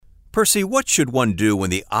Percy, what should one do when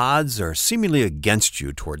the odds are seemingly against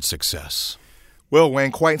you towards success? Well,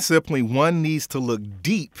 Wayne, quite simply, one needs to look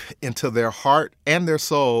deep into their heart and their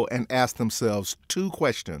soul and ask themselves two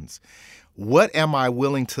questions. What am I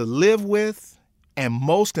willing to live with? And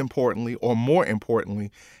most importantly, or more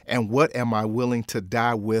importantly, and what am I willing to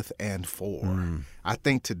die with and for? I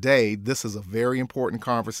think today this is a very important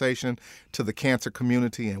conversation to the cancer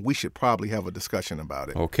community, and we should probably have a discussion about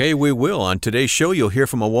it. Okay, we will. On today's show, you'll hear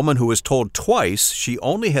from a woman who was told twice she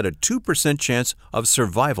only had a 2% chance of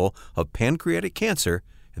survival of pancreatic cancer,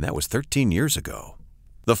 and that was 13 years ago.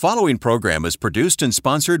 The following program is produced and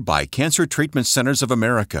sponsored by Cancer Treatment Centers of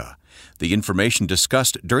America. The information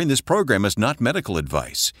discussed during this program is not medical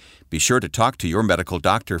advice. Be sure to talk to your medical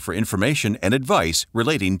doctor for information and advice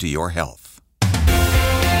relating to your health.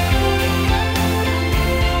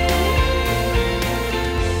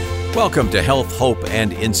 Welcome to Health, Hope,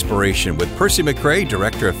 and Inspiration with Percy McRae,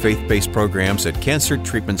 Director of Faith-Based Programs at Cancer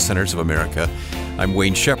Treatment Centers of America. I'm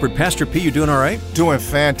Wayne Shepherd. Pastor P, you doing all right? Doing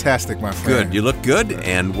fantastic, my friend. Good. You look good,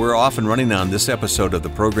 and we're off and running on this episode of the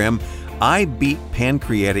program. I beat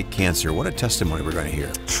pancreatic cancer. What a testimony we're going to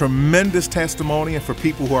hear. Tremendous testimony, and for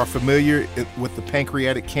people who are familiar with the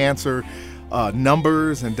pancreatic cancer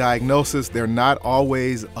numbers and diagnosis, they're not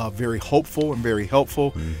always very hopeful and very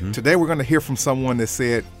helpful. Today we're going to hear from someone that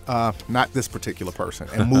said, not this particular person,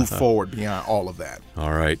 and move forward beyond all of that.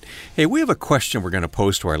 All right. Hey, we have a question we're going to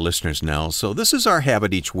pose to our listeners now. So this is our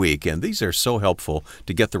habit each week, and these are so helpful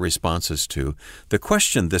to get the responses to. The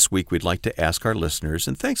question this week we'd like to ask our listeners,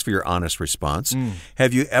 and thanks for your honest response,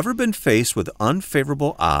 have you ever been faced with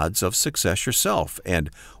unfavorable odds of success yourself, and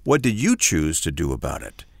what did you choose to do about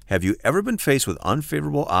it? Have you ever been faced with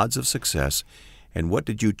unfavorable odds of success, and what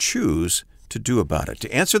did you choose to do about it?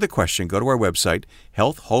 To answer the question, go to our website,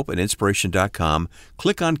 healthhopeandinspiration.com,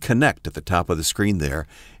 click on Connect at the top of the screen there,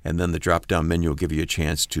 and then the drop-down menu will give you a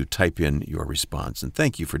chance to type in your response. And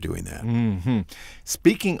thank you for doing that.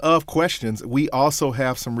 Speaking of questions, we also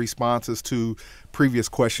have some responses to previous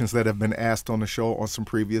questions that have been asked on the show on some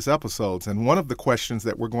previous episodes. And one of the questions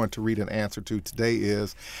that we're going to read an answer to today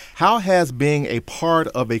is, how has being a part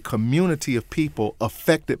of a community of people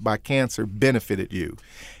affected by cancer benefited you?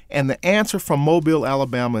 And the answer from Mobile,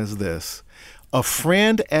 Alabama is this: a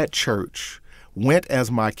friend at church went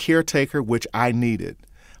as my caretaker, which I needed.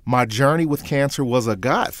 My journey with cancer was a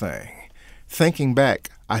God thing. Thinking back,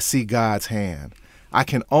 I see God's hand. I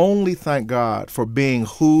can only thank God for being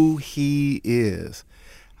who He is.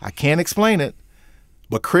 I can't explain it,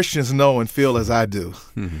 but Christians know and feel as I do.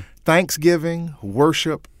 Thanksgiving,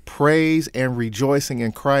 worship, praise, and rejoicing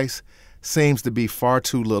in Christ seems to be far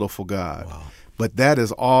too little for God. Wow. But that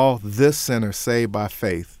is all this sinner saved by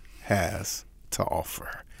faith has to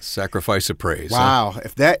offer. Sacrifice of praise. Wow. Huh?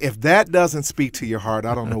 If that doesn't speak to your heart,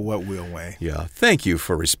 I don't know what will, Wayne. Yeah. Thank you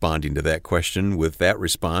for responding to that question with that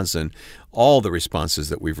response, and all the responses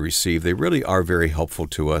that we've received. They really are very helpful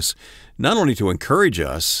to us, not only to encourage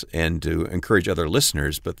us and to encourage other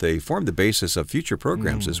listeners, but they form the basis of future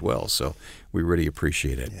programs as well. So we really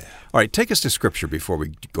appreciate it. Yeah. All right, take us to Scripture before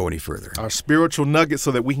we go any further. Our spiritual nugget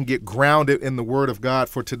so that we can get grounded in the Word of God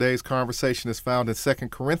for today's conversation is found in 2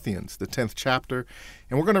 Corinthians, the 10th chapter.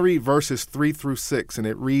 And we're going to read verses 3 through 6, and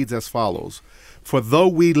it reads as follows. For though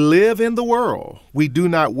we live in the world, we do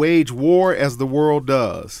not wage war as the world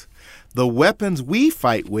does. The weapons we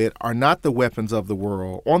fight with are not the weapons of the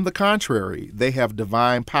world. On the contrary, they have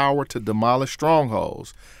divine power to demolish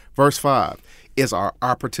strongholds. Verse 5 is our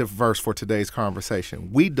operative verse for today's conversation.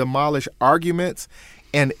 We demolish arguments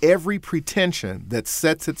and every pretension that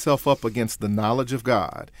sets itself up against the knowledge of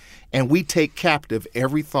God, and we take captive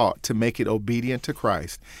every thought to make it obedient to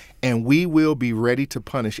Christ, and we will be ready to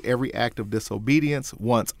punish every act of disobedience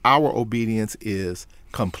once our obedience is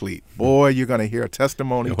complete. Boy, you're going to hear a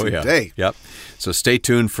testimony today. Yeah. Yep. So stay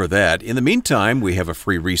tuned for that. In the meantime, we have a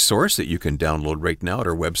free resource that you can download right now at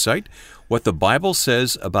our website, What the Bible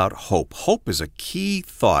Says About Hope. Hope is a key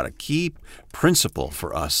thought, a key principle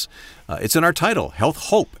for us. It's in our title, Health,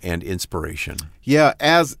 Hope, and Inspiration. Yeah,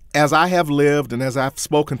 as I have lived and as I've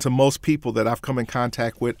spoken to most people that I've come in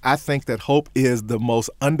contact with, I think that hope is the most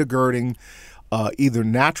undergirding either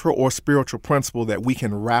natural or spiritual principle that we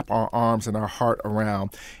can wrap our arms and our heart around.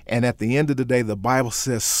 And at the end of the day, the Bible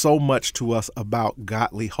says so much to us about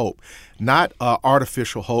godly hope. not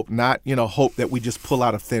artificial hope, not hope that we just pull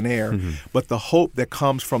out of thin air, but the hope that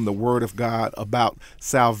comes from the Word of God about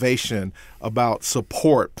salvation, about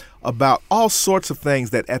support, about all sorts of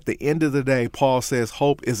things that at the end of the day, Paul says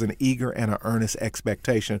hope is an eager and an earnest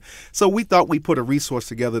expectation. So we thought we'd put a resource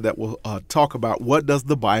together that will talk about what does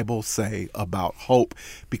the Bible say about hope,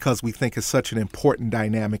 because we think it's such an important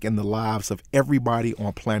dynamic in the lives of everybody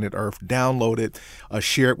on planet Earth. Download it,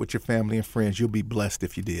 share it with your family and friends. You'll be blessed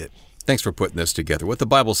if you did. Thanks for putting this together, what the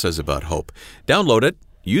Bible says about hope. Download it,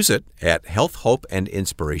 use it at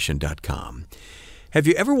healthhopeandinspiration.com. Have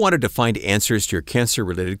you ever wanted to find answers to your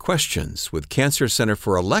cancer-related questions? With Cancer Center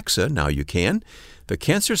for Alexa, now you can. The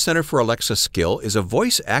Cancer Center for Alexa skill is a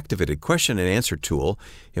voice-activated question and answer tool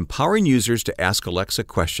empowering users to ask Alexa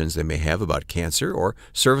questions they may have about cancer or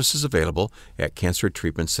services available at Cancer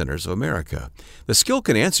Treatment Centers of America. The skill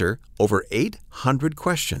can answer over 800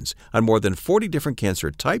 questions on more than 40 different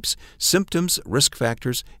cancer types, symptoms, risk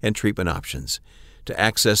factors, and treatment options. To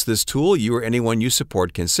access this tool, you or anyone you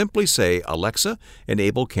support can simply say, "Alexa,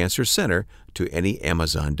 enable Cancer Center" to any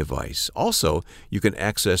Amazon device. Also, you can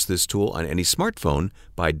access this tool on any smartphone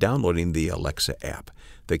by downloading the Alexa app.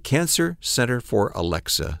 The Cancer Center for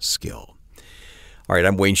Alexa skill. All right,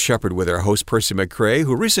 I'm Wayne Shepherd with our host, Percy McCrae,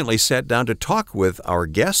 who recently sat down to talk with our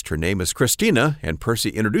guest. Her name is Christina, and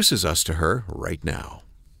Percy introduces us to her right now.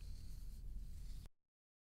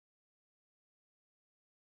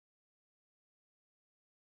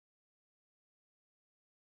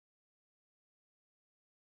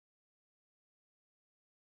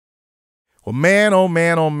 Well, man, oh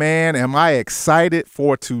man, oh man, am I excited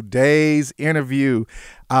for today's interview.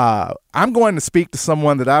 I'm going to speak to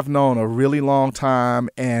someone that I've known a really long time,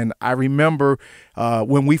 and I remember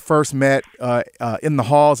when we first met in the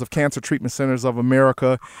halls of Cancer Treatment Centers of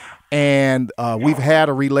America, and we've had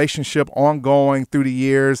a relationship ongoing through the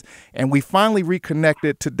years, and we finally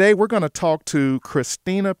reconnected. Today, we're going to talk to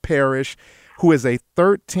Christina Parrish, who is a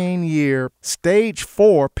 13-year stage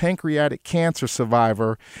 4 pancreatic cancer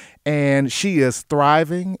survivor, and she is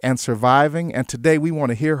thriving and surviving. And today we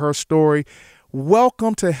want to hear her story.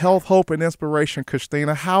 Welcome to Health, Hope, and Inspiration,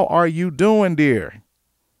 Christina. How are you doing, dear?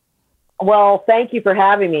 Well, thank you for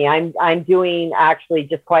having me. I'm doing actually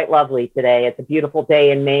just quite lovely today. It's a beautiful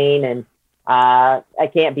day in Maine, and I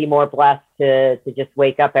can't be more blessed to just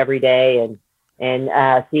wake up every day and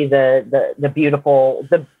see the beautiful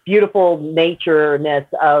natureness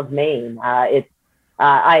of Maine. I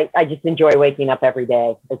just enjoy waking up every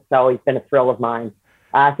day. It's always been a thrill of mine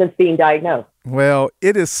since being diagnosed. Well,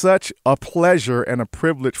 it is such a pleasure and a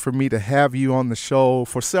privilege for me to have you on the show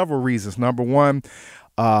for several reasons. Number one,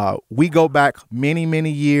 we go back many,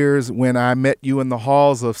 many years when I met you in the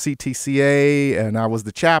halls of CTCA, and I was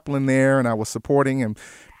the chaplain there, and I was supporting and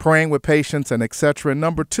praying with patients and et cetera. And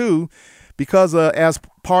number two, because as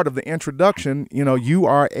part of the introduction, you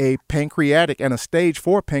are a pancreatic and a stage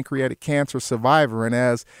 4 pancreatic cancer survivor. And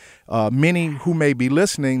as many who may be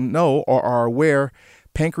listening know or are aware,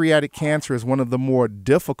 pancreatic cancer is one of the more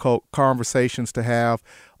difficult conversations to have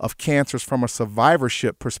of cancers from a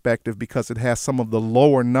survivorship perspective, because it has some of the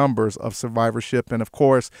lower numbers of survivorship. And of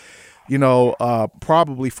course,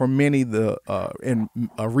 probably for many, in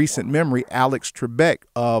a recent memory, Alex Trebek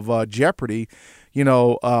of Jeopardy,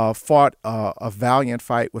 fought a valiant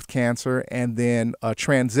fight with cancer and then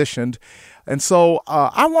transitioned. And so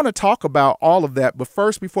I want to talk about all of that. But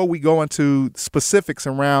first, before we go into specifics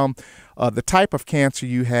around the type of cancer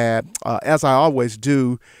you had, as I always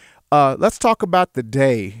do, let's talk about the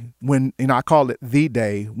day when, I call it the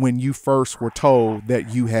day when you first were told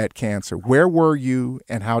that you had cancer. Where were you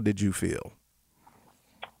and how did you feel?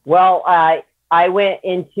 Well, I went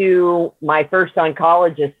into my first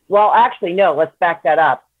oncologist. Well, actually, no, let's back that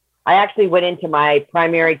up. I actually went into my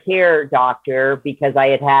primary care doctor because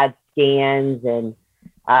I had scans and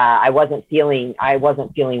I wasn't feeling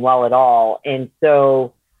well at all. And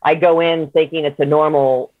so I go in thinking it's a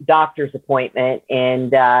normal doctor's appointment,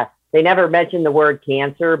 and they never mentioned the word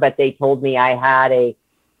cancer, but they told me I had a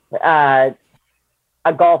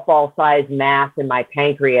golf ball sized mass in my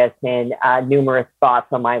pancreas and numerous spots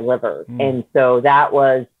on my liver. And so that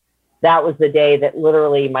was the day that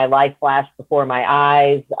literally my life flashed before my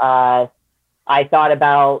eyes. I thought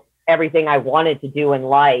about everything I wanted to do in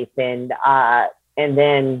life. And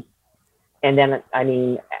then, I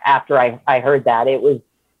mean, after I heard that, it was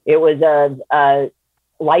a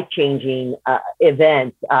life-changing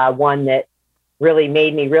event, one that really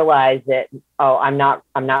made me realize that, I'm not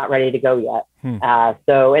ready to go yet. And I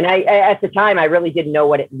at the time, I really didn't know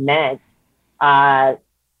what it meant,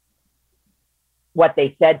 what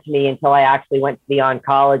they said to me, until I actually went to the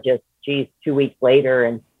oncologist, 2 weeks later.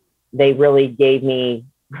 And they really gave me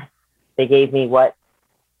what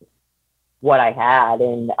I had.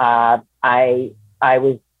 And I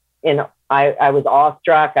was I was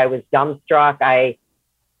awestruck. I was dumbstruck. I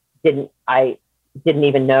didn't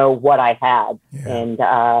even know what I had. Yeah. And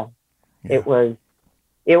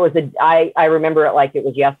I remember it like it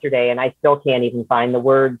was yesterday, and I still can't even find the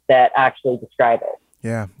words that actually describe it.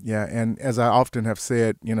 Yeah. And as I often have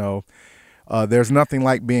said, there's nothing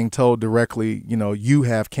like being told directly, you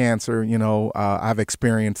have cancer. I've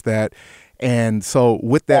experienced that. And so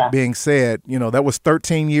with that being said, that was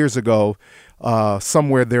 13 years ago,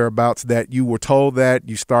 somewhere thereabouts, that you were told that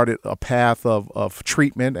you started a path of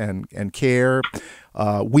treatment and care.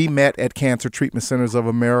 We met at Cancer Treatment Centers of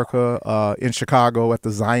America in Chicago at the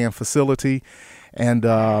Zion facility. And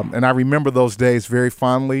I remember those days very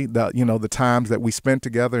fondly, the times that we spent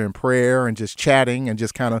together in prayer and just chatting and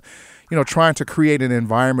just kind of, trying to create an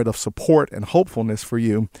environment of support and hopefulness for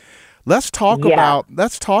you. Let's talk about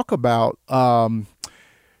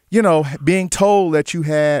being told that you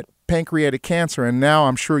had pancreatic cancer. And now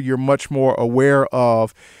I'm sure you're much more aware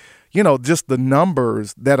of, just the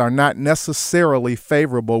numbers that are not necessarily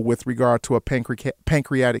favorable with regard to a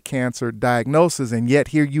pancreatic cancer diagnosis. And yet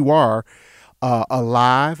here you are,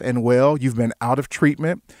 alive and well. You've been out of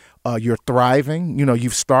treatment. You're thriving.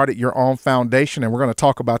 You've started your own foundation, and we're going to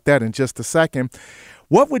talk about that in just a second.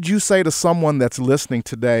 What would you say to someone that's listening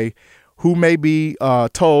today who may be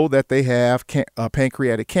told that they have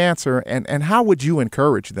pancreatic cancer, and how would you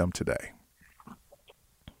encourage them today?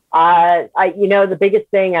 The biggest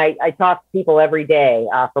thing, I talk to people every day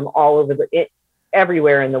from all over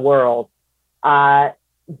everywhere in the world.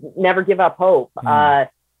 Never give up hope.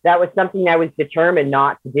 That was something I was determined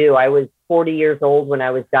not to do. I was 40 years old when I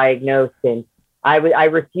was diagnosed, and I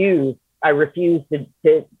refused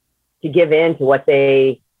to give in to what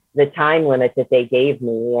the time limit that they gave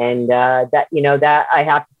me. And that I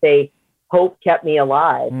have to say, hope kept me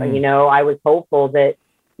alive. I was hopeful that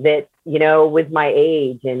with my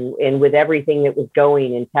age and with everything that was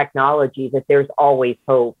going in technology, that there's always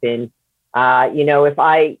hope. And my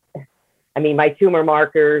tumor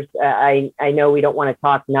markers, I know we don't want to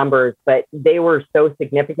talk numbers, but they were so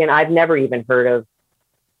significant. I've never even heard of,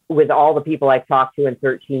 with all the people I've talked to in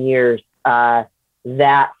 13 years,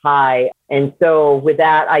 that high. And so with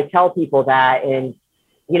that, I tell people that, and,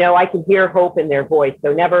 I can hear hope in their voice.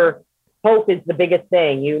 So hope is the biggest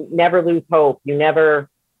thing. You never lose hope.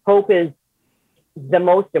 Hope is the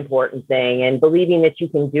most important thing, and believing that you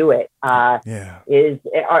can do it are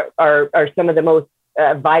some of the most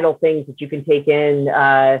vital things that you can take in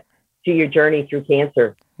to your journey through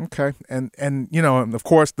cancer. Okay. And of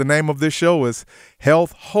course, the name of this show is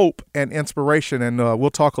Health, Hope, and Inspiration. And we'll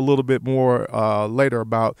talk a little bit more later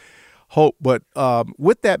about hope. But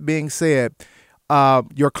with that being said,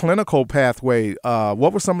 your clinical pathway,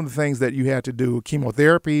 what were some of the things that you had to do?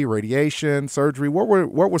 Chemotherapy, radiation, surgery? What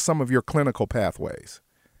were some of your clinical pathways?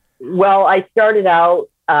 Well, I started out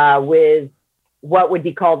with what would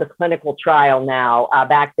be called the clinical trial now.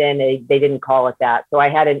 Back then, they didn't call it that. So I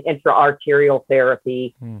had an intra-arterial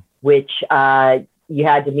therapy, which you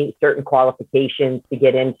had to meet certain qualifications to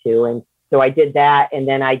get into. And so I did that. And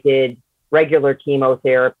then I did regular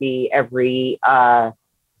chemotherapy every 3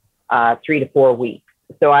 to 4 weeks.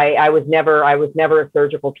 So I was never a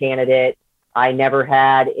surgical candidate. I never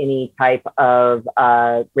had any type of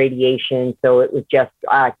radiation. So it was just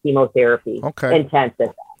chemotherapy,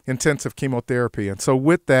 intensive chemotherapy. And so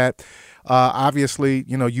with that, obviously,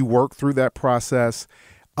 you worked through that process.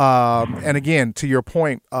 And again, to your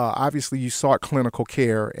point, obviously you sought clinical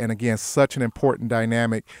care, and again, such an important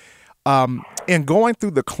dynamic. In going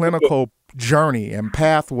through the clinical journey and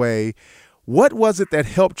pathway, what was it that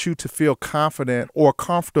helped you to feel confident or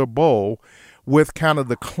comfortable with kind of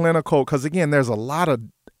the clinical? Because again, there's a lot of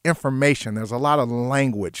information, there's a lot of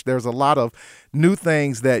language, there's a lot of new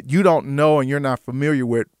things that you don't know and you're not familiar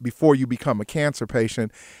with before you become a cancer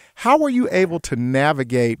patient. How were you able to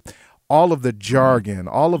navigate all of the jargon,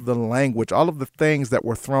 all of the language, all of the things that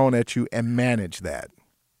were thrown at you and manage that?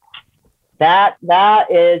 That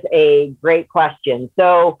is a great question.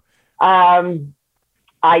 So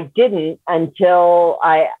I didn't until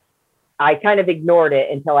I kind of ignored it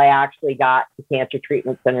until I actually got to Cancer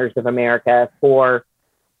Treatment Centers of America for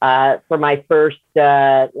my first,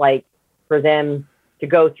 for them to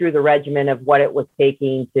go through the regimen of what it was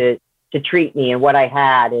taking to treat me and what I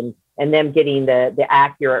had, and them getting the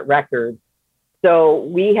accurate records. So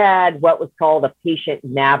we had what was called a patient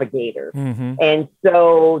navigator. Mm-hmm. And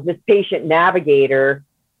so this patient navigator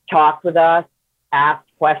talked with us, asked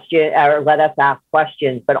questions, or let us ask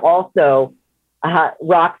questions, but also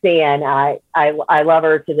Roxanne, I love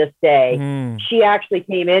her to this day. She actually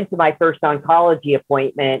came into my first oncology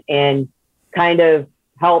appointment and kind of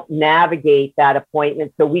helped navigate that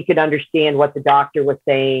appointment so we could understand what the doctor was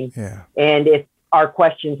saying and if our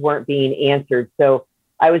questions weren't being answered. So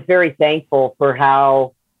I was very thankful for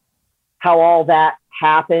how all that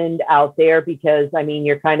happened out there, because I mean,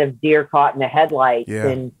 you're kind of deer caught in the headlights,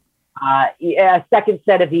 and a second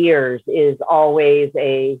set of ears is always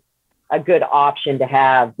a good option to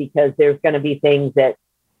have, because there's going to be things that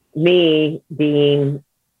me being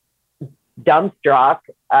dumbstruck,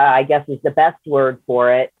 I guess is the best word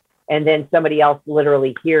for it, and then somebody else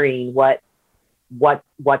literally hearing what's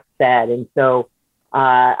said. And so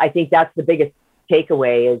I think that's the biggest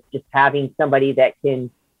takeaway, is just having somebody that can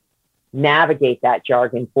navigate that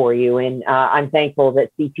jargon for you. And I'm thankful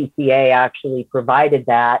that CTCA actually provided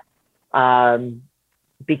that,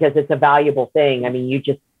 because it's a valuable thing. I mean,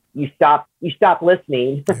 you stop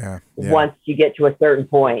listening once you get to a certain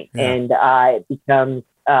point, and it becomes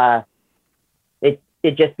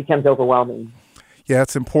it just becomes overwhelming. Yeah,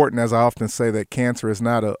 it's important, as I often say, that cancer is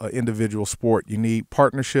not an individual sport. You need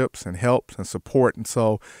partnerships and help and support. And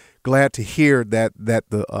so glad to hear that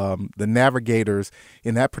the navigators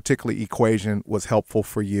in that particular equation was helpful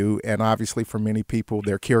for you, and obviously for many people,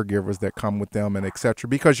 their caregivers that come with them, and et cetera.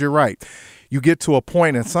 Because you're right, you get to a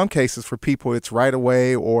point, in some cases for people, it's right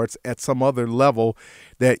away or it's at some other level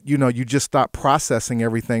that, you just stop processing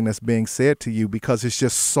everything that's being said to you, because it's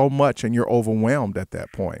just so much and you're overwhelmed at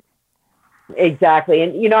that point. Exactly.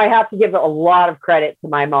 And, I have to give a lot of credit to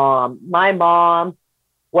my mom. My mom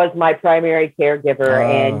was my primary caregiver,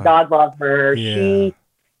 and God love her. Yeah.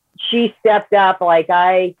 She stepped up.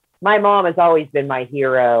 My mom has always been my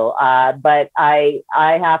hero. But I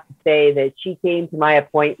have to say that she came to my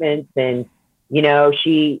appointments, and,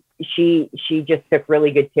 she just took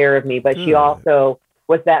really good care of me, but she also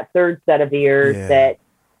was that third set of ears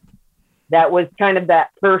that was kind of that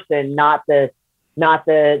person, not the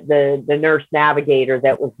nurse navigator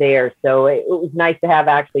that was there. So it was nice to have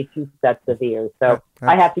actually two sets of ears. So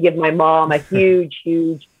I have to give my mom a huge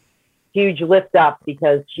lift up,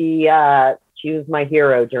 because she was my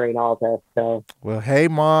hero during all this. So, well, hey,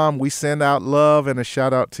 Mom, we send out love and a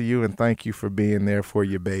shout out to you, and thank you for being there for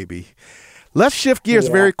your baby. Let's shift gears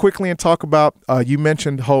very quickly and talk about, you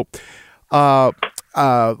mentioned hope.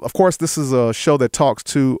 Of course, this is a show that talks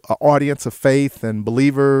to an audience of faith and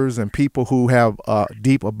believers and people who have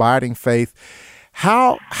deep, abiding faith.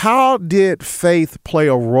 How did faith play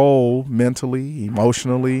a role mentally,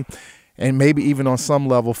 emotionally, and maybe even on some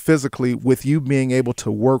level physically, with you being able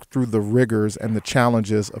to work through the rigors and the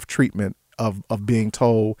challenges of treatment of being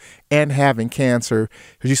told and having cancer?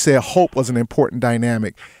 As you said, hope was an important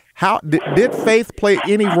dynamic. How did faith play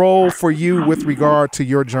any role for you with regard to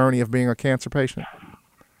your journey of being a cancer patient?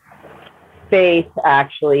 Faith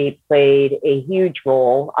actually played a huge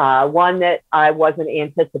role, one that I wasn't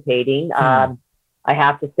anticipating. I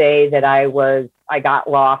have to say that I got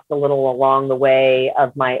lost a little along the way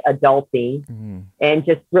of my adulting, and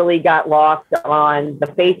just really got lost on the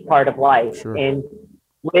faith part of life. Sure. And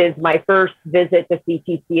with my first visit to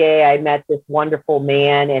CTCA, I met this wonderful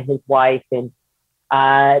man and his wife, and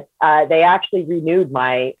they actually renewed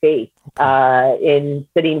my faith in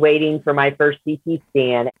sitting waiting for my first CT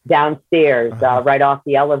scan downstairs, right off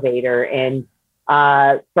the elevator. And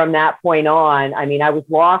from that point on, I mean, I was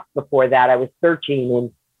lost before that. I was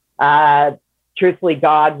searching, and truthfully,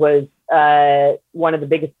 God was one of the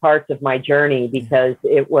biggest parts of my journey, because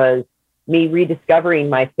it was me rediscovering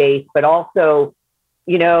my faith, but also,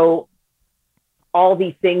 all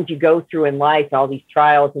these things you go through in life, all these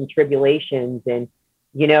trials and tribulations, and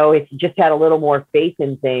if you just had a little more faith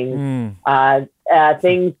in things,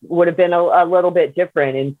 things would have been a little bit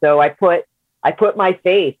different. And so I put my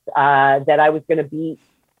faith that I was going to beat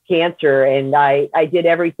cancer, and I did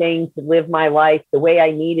everything to live my life the way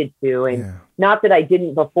I needed to. And not that I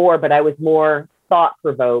didn't before, but I was more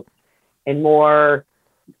thought-provoked and more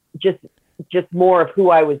just more of who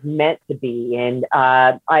I was meant to be. And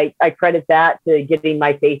I credit that to getting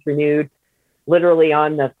my faith renewed literally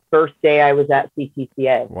on the first day I was at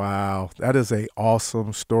CTCA. Wow, that is an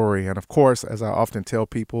awesome story. And of course, as I often tell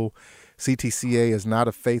people, CTCA is not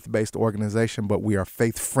a faith-based organization, but we are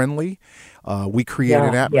faith-friendly. We create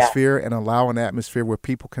an atmosphere and allow an atmosphere where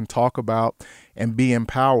people can talk about and be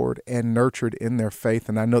empowered and nurtured in their faith.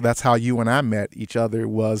 And I know that's how you and I met each other,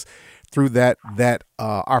 was through that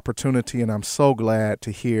opportunity. And I'm so glad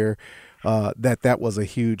to hear that was a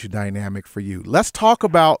huge dynamic for you. Let's talk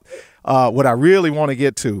about what I really want to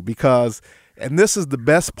get to, because, and this is the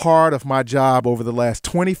best part of my job over the last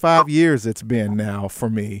 25 years it's been now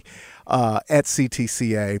for me. at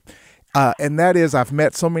CTCA. And that is, I've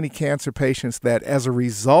met so many cancer patients that as a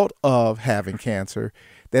result of having cancer,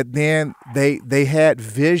 that then they had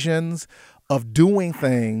visions of doing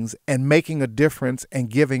things and making a difference and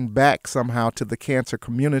giving back somehow to the cancer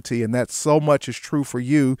community. And that so much is true for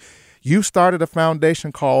you. You started a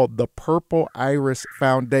foundation called the Purple Iris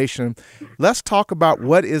Foundation. Let's talk about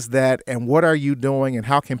what is that and what are you doing and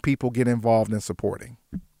how can people get involved in supporting?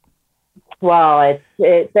 Well,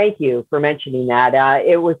 thank you for mentioning that.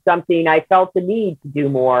 It was something I felt the need to do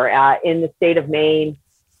more. In the state of Maine,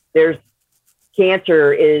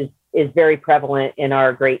 cancer is very prevalent in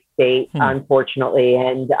our great state, unfortunately.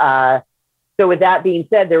 And so with that being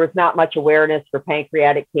said, there was not much awareness for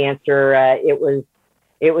pancreatic cancer. It was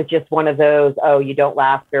just one of those, you don't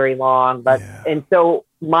last very long. And so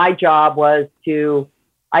my job was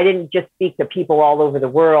I didn't just speak to people all over the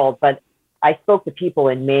world, but I spoke to people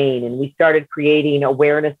in Maine, and we started creating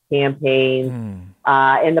awareness campaigns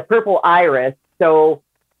and the Purple Iris. So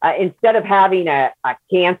instead of having a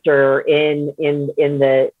cancer in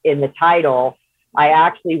the title, I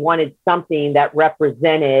actually wanted something that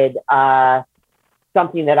represented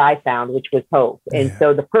something that I found, which was hope. And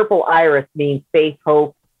so the Purple Iris means faith,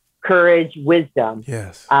 hope, courage, wisdom.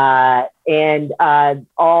 Yes. And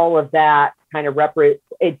all of that kind of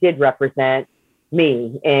did represent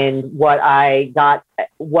me and what I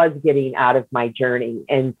was getting out of my journey.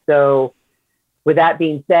 And so with that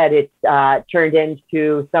being said, it's turned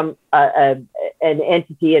into an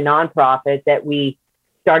entity, a nonprofit that we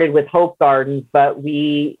started with Hope Gardens, but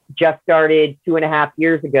we just started 2.5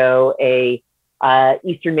 years ago, a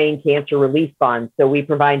Eastern Maine Cancer Relief Fund. So we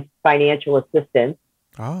provide financial assistance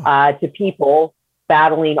to people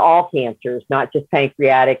battling all cancers, not just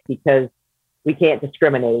pancreatic, because we can't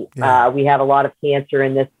discriminate. Yeah. We have a lot of cancer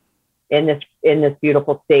in this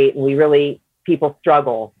beautiful state, and people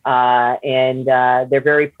struggle, and they're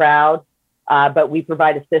very proud. But we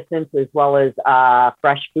provide assistance as well as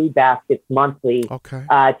fresh food baskets monthly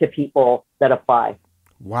to people that apply.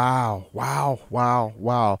 Wow.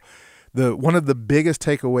 One of the biggest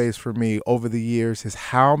takeaways for me over the years is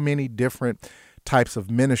how many different types of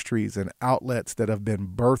ministries and outlets that have been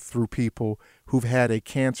birthed through people who've had a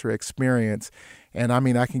cancer experience. And I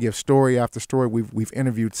mean, I can give story after story. We've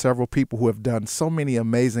interviewed several people who have done so many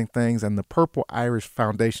amazing things, and the Purple Iris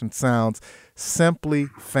Foundation sounds simply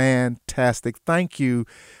fantastic. Thank you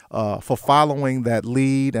for following that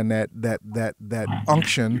lead and that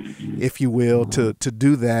unction, if you will, to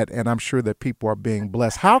do that. And I'm sure that people are being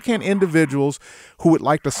blessed. How can individuals who would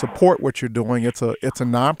like to support what you're doing? It's a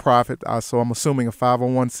nonprofit, so I'm assuming a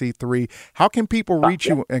 501c3. How can people reach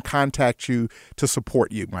you and contact you to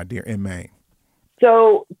support you, my dear, in Maine?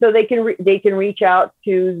 So they can reach out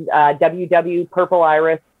to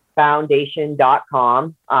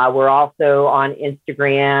www.purpleirisfoundation.com. We're also on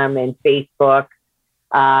Instagram and Facebook.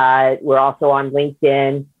 We're also on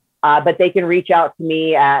LinkedIn. But they can reach out to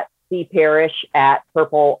me at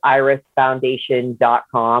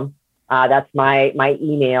cparish@purpleirisfoundation.com. That's my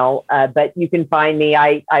email. But you can find me.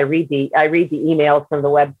 I read the emails from the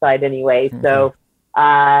website anyway. Mm-hmm. So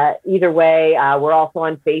either way, we're also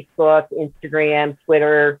on Facebook, Instagram,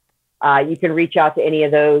 Twitter. You can reach out to any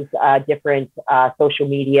of those different social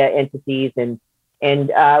media entities, and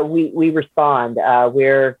we respond.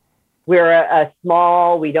 We're a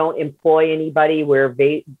small. We don't employ anybody.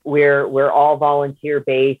 We're all volunteer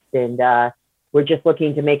based, and we're just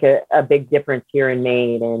looking to make a big difference here in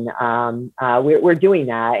Maine, and we're doing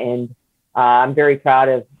that. And I'm very proud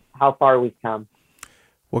of how far we've come.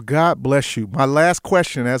 Well, God bless you. My last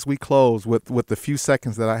question as we close with the few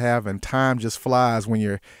seconds that I have, and time just flies when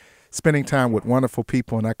you're spending time with wonderful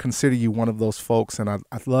people, and I consider you one of those folks, and I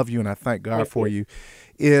love you, and I thank God for you,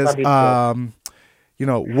 is,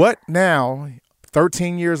 what now,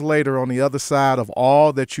 13 years later, on the other side of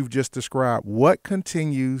all that you've just described, what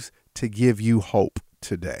continues to give you hope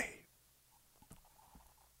today?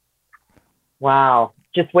 Wow.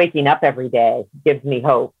 Just waking up every day gives me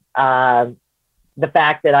hope. The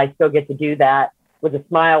fact that I still get to do that with a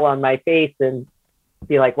smile on my face and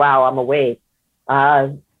be like, wow, I'm awake.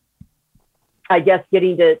 I guess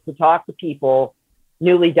getting to talk to people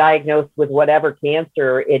newly diagnosed with whatever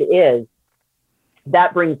cancer it is,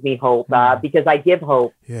 that brings me hope because I give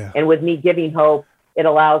hope. Yeah. And with me giving hope, it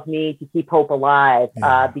allows me to keep hope alive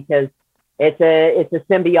because it's a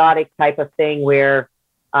symbiotic type of thing where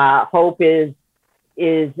hope is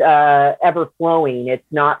ever flowing. It's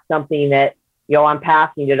not something that, I'm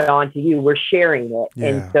passing it on to you. We're sharing it. Yeah.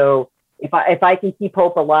 And so if I can keep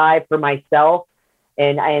hope alive for myself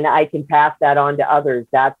and I can pass that on to others,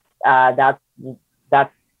 that's the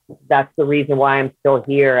reason why I'm still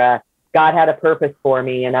here. God had a purpose for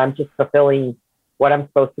me, and I'm just fulfilling what I'm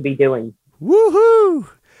supposed to be doing. Woohoo!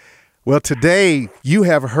 Well, today you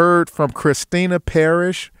have heard from Christina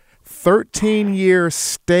Parrish, 13-year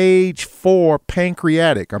stage 4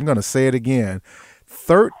 pancreatic. I'm going to say it again.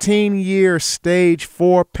 13-year stage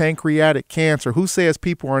 4 pancreatic cancer. Who says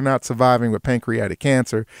people are not surviving with pancreatic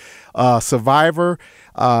cancer? Survivor.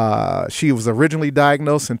 She was originally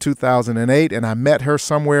diagnosed in 2008, and I met her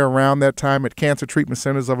somewhere around that time at Cancer Treatment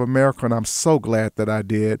Centers of America, and I'm so glad that I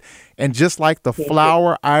did. And just like the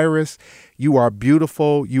flower, Iris, you are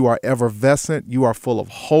beautiful, you are effervescent, you are full of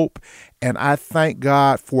hope, and I thank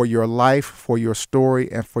God for your life, for your story,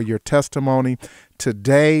 and for your testimony.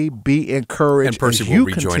 Today, be encouraged. And Percy as will you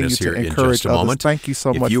rejoin us here continue to in encourage just a others. moment. Thank you so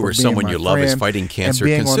much for being If you or someone my you love is friend fighting cancer, and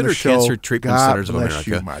being on the consider show. Cancer Treatment God Centers of bless America,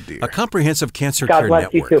 you, my dear. a comprehensive cancer God care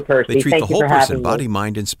bless you network. too, Percy. They treat Thank the you whole for person, having body, me.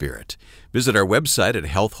 mind, and spirit. Visit our website at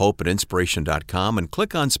healthhopeandinspiration.com and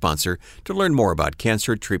click on Sponsor to learn more about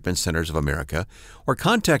Cancer Treatment Centers of America, or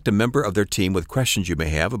contact a member of their team with questions you may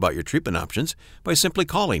have about your treatment options by simply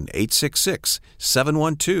calling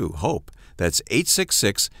 866-712-HOPE. That's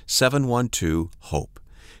 866-712-HOPE.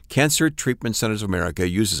 Cancer Treatment Centers of America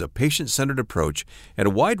uses a patient-centered approach and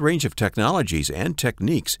a wide range of technologies and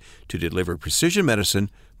techniques to deliver precision medicine,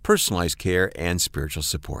 personalized care, and spiritual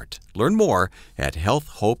support. Learn more at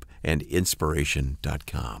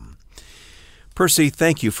healthhopeandinspiration.com. Percy,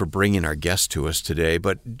 thank you for bringing our guest to us today,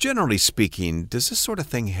 but generally speaking, does this sort of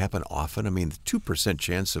thing happen often? I mean, the 2%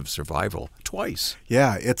 chance of survival twice.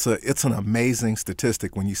 Yeah, it's an amazing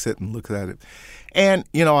statistic when you sit and look at it. And,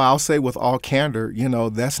 I'll say with all candor,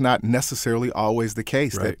 that's not necessarily always the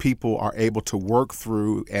case, Right. that people are able to work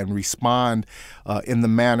through and respond in the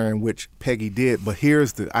manner in which Peggy did. But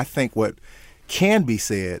I think what can be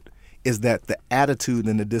said is that the attitude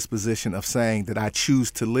and the disposition of saying that I choose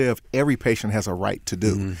to live, every patient has a right to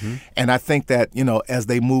do. Mm-hmm. And I think that, as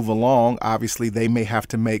they move along, obviously they may have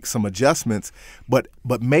to make some adjustments, but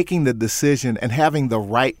making the decision and having the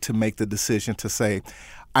right to make the decision to say,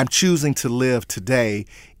 I'm choosing to live today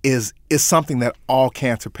is something that all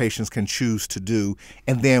cancer patients can choose to do,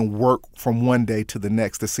 and then work from one day to the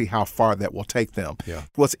next to see how far that will take them. Yeah.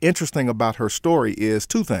 What's interesting about her story is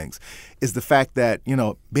two things, is the fact that,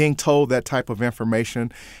 being told that type of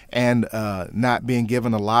information and not being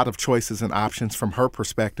given a lot of choices and options from her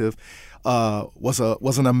perspective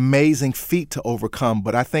was an amazing feat to overcome.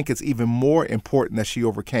 But I think it's even more important that she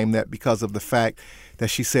overcame that because of the fact that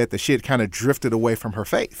she said that she had kind of drifted away from her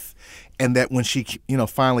faith. And that when she,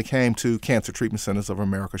 finally came to Cancer Treatment Centers of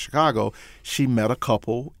America, Chicago, she met a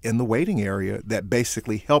couple in the waiting area that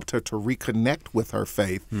basically helped her to reconnect with her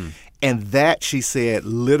faith. And that, she said,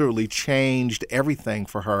 literally changed everything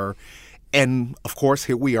for her. And, of course,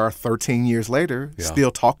 here we are 13 years later,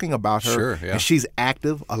 still talking about her. Sure, yeah. And she's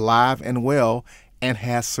active, alive, and well, and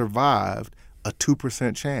has survived a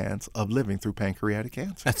 2% chance of living through pancreatic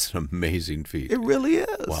cancer. That's an amazing feat. It really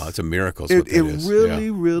is. Wow, it's a miracle. It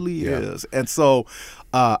really is. And so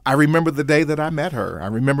I remember the day that I met her. I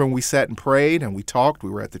remember when we sat and prayed and we talked.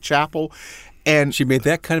 We were at the chapel. And she made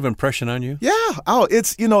that kind of impression on you? Yeah. Oh,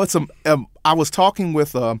 I was talking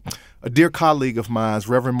with a dear colleague of mine,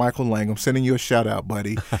 Reverend Michael Lang. I'm sending you a shout out,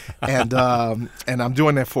 buddy. And I'm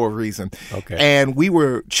doing that for a reason. Okay. And we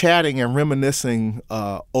were chatting and reminiscing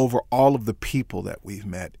over all of the people that we've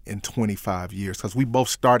met in 25 years, because we both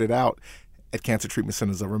started out at Cancer Treatment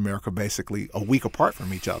Centers of America basically a week apart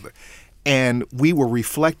from each other. And we were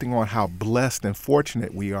reflecting on how blessed and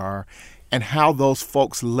fortunate we are, and how those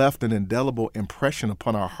folks left an indelible impression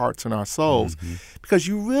upon our hearts and our souls. Mm-hmm. Because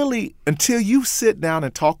you really, until you sit down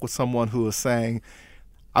and talk with someone who is saying,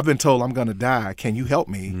 I've been told I'm going to die, can you help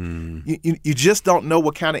me? You just don't know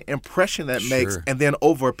what kind of impression that makes. And then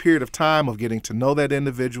over a period of time of getting to know that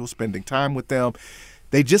individual, spending time with them,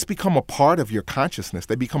 they just become a part of your consciousness.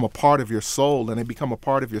 They become a part of your soul, and they become a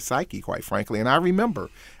part of your psyche, quite frankly. And I remember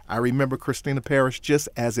Christina Parrish just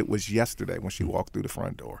as it was yesterday when she walked through the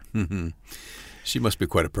front door. Mm-hmm. She must be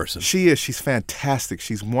quite a person. She is. She's fantastic.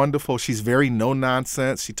 She's wonderful. She's very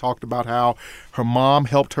no-nonsense. She talked about how her mom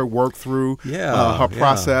helped her work through her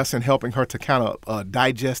process and helping her to kind of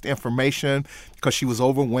digest information because she was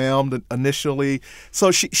overwhelmed initially.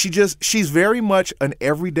 So she's very much an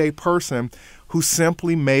everyday person who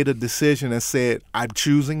simply made a decision and said, I'm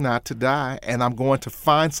choosing not to die, and I'm going to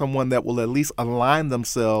find someone that will at least align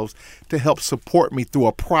themselves to help support me through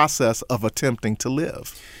a process of attempting to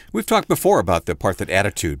live. We've talked before about the part that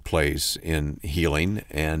attitude plays in healing,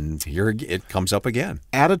 and here it comes up again.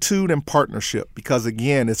 Attitude and partnership, because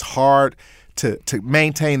again, it's hard to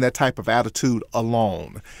maintain that type of attitude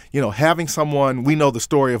alone. Having someone, we know the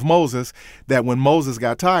story of Moses, that when Moses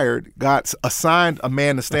got tired, God assigned a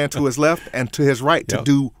man to stand to his left and to his right to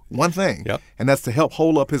do one thing, and that's to help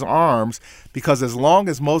hold up his arms, because as long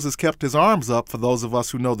as Moses kept his arms up, for those of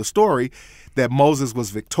us who know the story, that Moses was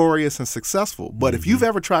victorious and successful. But if you've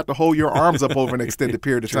ever tried to hold your arms up over an extended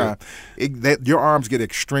period of time, your arms get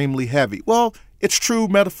extremely heavy. Well, it's true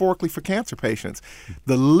metaphorically for cancer patients.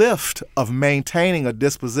 The lift of maintaining a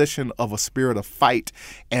disposition of a spirit of fight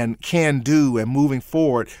and can-do and moving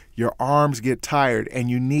forward, your arms get tired, and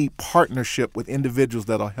you need partnership with individuals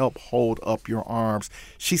that'll help hold up your arms.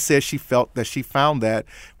 She says she felt that she found that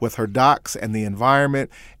with her docs and the environment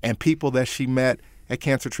and people that she met at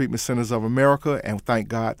Cancer Treatment Centers of America, and thank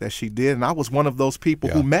God that she did. And I was one of those people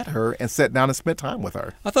who met her and sat down and spent time with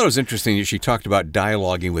her. I thought it was interesting that she talked about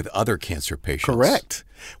dialoguing with other cancer patients. Correct.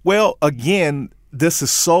 Well, again, this is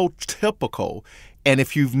so typical. And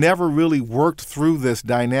if you've never really worked through this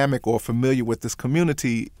dynamic or familiar with this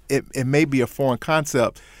community, it may be a foreign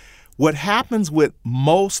concept. What happens with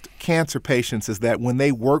most cancer patients is that when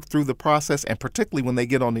they work through the process, and particularly when they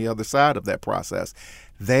get on the other side of that process,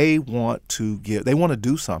 they want to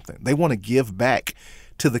do something. They want to give back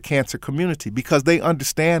to the cancer community because they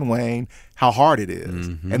understand, Wayne, how hard it is.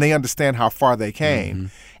 And they understand how far they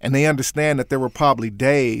came. And they understand that there were probably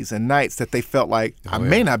days and nights that they felt like, I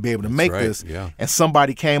may not be able to make this. And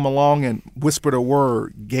somebody came along and whispered a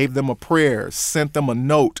word, gave them a prayer, sent them a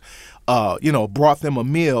note, brought them a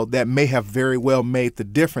meal that may have very well made the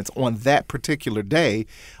difference on that particular day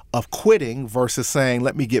of quitting versus saying,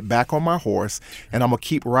 let me get back on my horse and I'm going to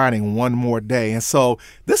keep riding one more day. And so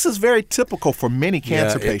this is very typical for many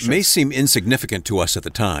cancer patients. It may seem insignificant to us at the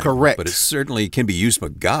time. Correct. But it certainly can be used by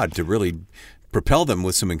God to really propel them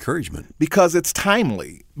with some encouragement. Because it's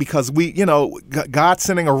timely. Because God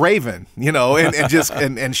sending a raven,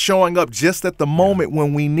 and showing up just at the moment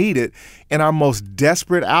when we need it in our most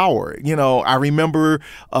desperate hour. I remember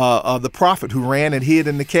the prophet who ran and hid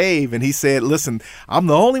in the cave, and he said, listen, I'm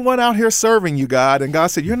the only one out here serving you, God. And God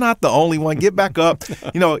said, you're not the only one. Get back up,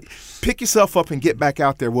 pick yourself up and get back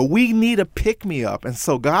out there. Well, we need a pick-me-up. And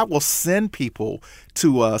so God will send people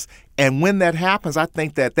to us. And when that happens, I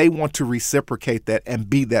think that they want to reciprocate that and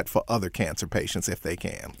be that for other cancer patients if they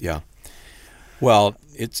can. Yeah. Well,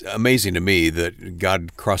 it's amazing to me that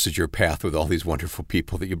God crosses your path with all these wonderful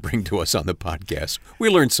people that you bring to us on the podcast. We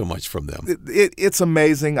learn so much from them. It's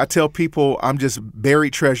amazing. I tell people I'm just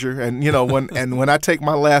buried treasure. And, when I take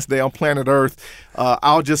my last day on planet Earth,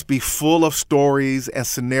 I'll just be full of stories and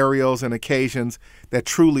scenarios and occasions that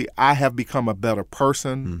truly I have become a better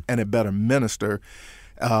person and a better minister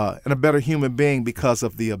and a better human being because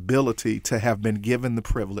of the ability to have been given the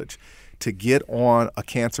privilege to get on a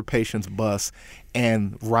cancer patient's bus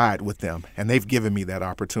and ride with them. And they've given me that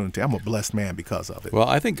opportunity. I'm a blessed man because of it. Well,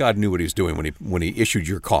 I think God knew what he was doing when he issued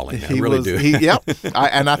your calling. I really do. Yep.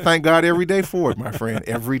 And I thank God every day for it, my friend,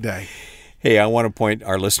 every day. Hey, I want to point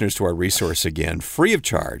our listeners to our resource again, free of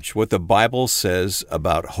charge, What the Bible Says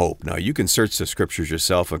About Hope. Now, you can search the scriptures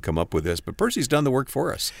yourself and come up with this, but Percy's done the work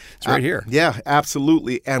for us. It's right here. Yeah,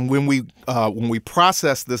 absolutely. And when we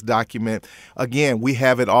process this document, again, we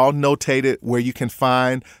have it all notated where you can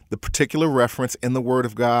find the particular reference in the Word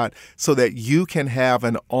of God so that you can have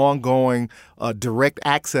an ongoing direct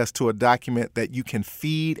access to a document that you can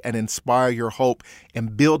feed and inspire your hope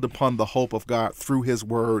and build upon the hope of God through His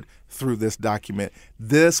Word, through this document.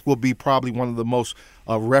 This will be probably one of the most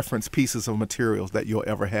referenced pieces of materials that you'll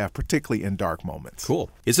ever have, particularly in dark moments.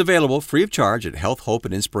 Cool. It's available free of charge at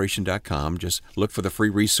healthhopeandinspiration.com. Just look for the free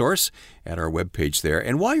resource at our webpage there.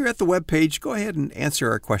 And while you're at the webpage, go ahead and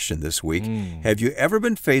answer our question this week. Have you ever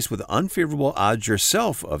been faced with unfavorable odds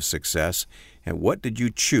yourself of success, and what did you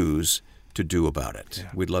choose to do about it? Yeah.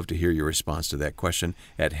 We'd love to hear your response to that question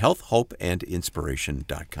at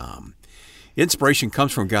healthhopeandinspiration.com. Inspiration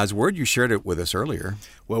comes from God's Word. You shared it with us earlier.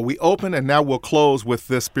 Well, we open and now we'll close with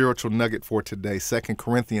this spiritual nugget for today, 2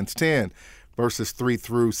 Corinthians 10, verses 3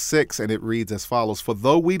 through 6, and it reads as follows. For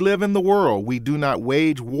though we live in the world, we do not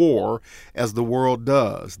wage war as the world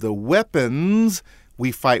does. The weapons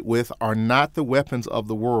we fight with are not the weapons of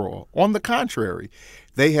the world. On the contrary,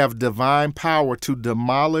 they have divine power to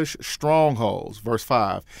demolish strongholds. Verse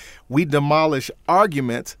 5, we demolish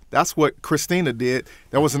arguments. That's what Christina did.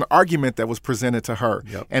 There was an argument that was presented to her.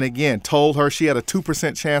 Yep. And again, told her she had a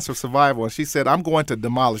 2% chance of survival. And she said, I'm going to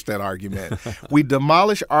demolish that argument. We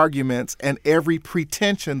demolish arguments and every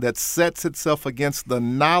pretension that sets itself against the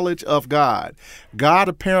knowledge of God. God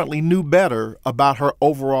apparently knew better about her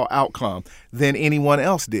overall outcome than anyone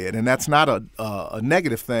else did. And that's not a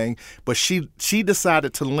negative thing, but she decided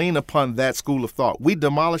decided to lean upon that school of thought. We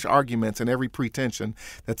demolish arguments and every pretension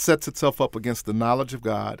that sets itself up against the knowledge of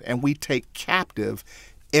God, and we take captive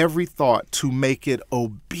every thought to make it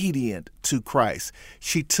obedient to Christ.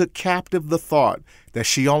 She took captive the thought that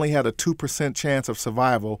she only had a 2% chance of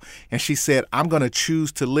survival, and she said, I'm going to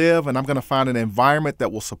choose to live, and I'm going to find an environment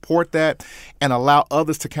that will support that and allow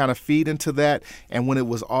others to kind of feed into that. And when it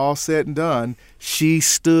was all said and done, she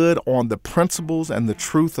stood on the principles and the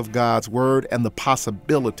truth of God's word and the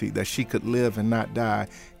possibility that she could live and not die.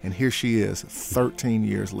 And here she is 13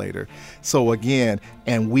 years later. So again,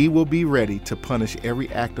 and we will be ready to punish every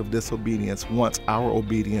act of disobedience once our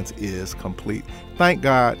obedience is complete. Thank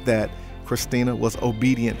God that Christina was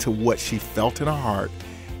obedient to what she felt in her heart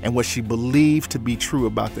and what she believed to be true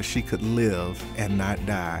about that she could live and not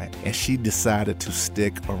die. And she decided to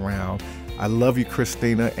stick around. I love you,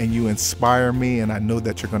 Christina, and you inspire me, and I know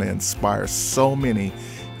that you're going to inspire so many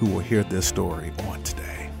who will hear this story on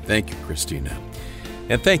today. Thank you, Christina.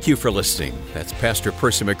 And thank you for listening. That's Pastor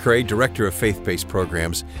Percy McCray, Director of Faith-Based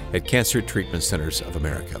Programs at Cancer Treatment Centers of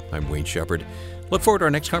America. I'm Wayne Shepherd. Look forward to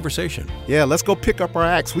our next conversation. Yeah, let's go pick up our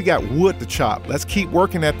axe. We got wood to chop. Let's keep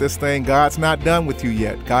working at this thing. God's not done with you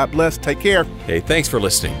yet. God bless. Take care. Hey, thanks for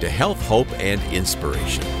listening to Health, Hope, and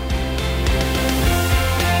Inspiration.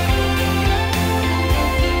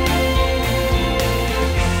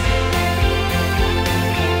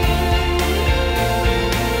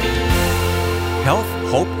 Health,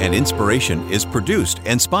 Hope, and Inspiration is produced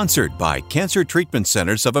and sponsored by Cancer Treatment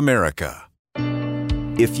Centers of America.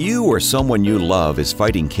 If you or someone you love is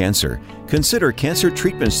fighting cancer, consider Cancer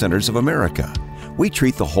Treatment Centers of America. We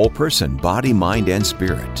treat the whole person, body, mind, and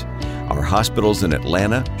spirit. Our hospitals in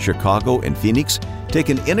Atlanta, Chicago, and Phoenix take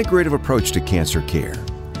an integrative approach to cancer care.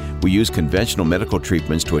 We use conventional medical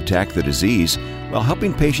treatments to attack the disease while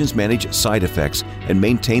helping patients manage side effects and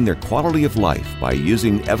maintain their quality of life by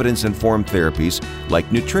using evidence-informed therapies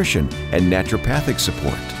like nutrition and naturopathic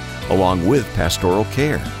support, along with pastoral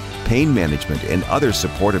care, pain management, and other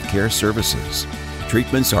supportive care services.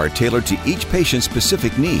 Treatments are tailored to each patient's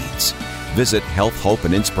specific needs. Visit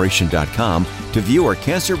healthhopeandinspiration.com to view our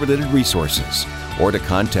cancer-related resources or to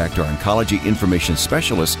contact our oncology information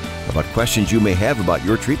specialists about questions you may have about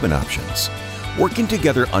your treatment options. Working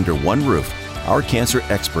together under one roof, our cancer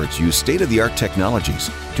experts use state-of-the-art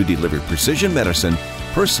technologies to deliver precision medicine,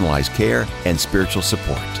 personalized care, and spiritual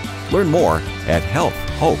support. Learn more at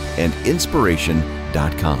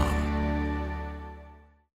healthhopeandinspiration.com.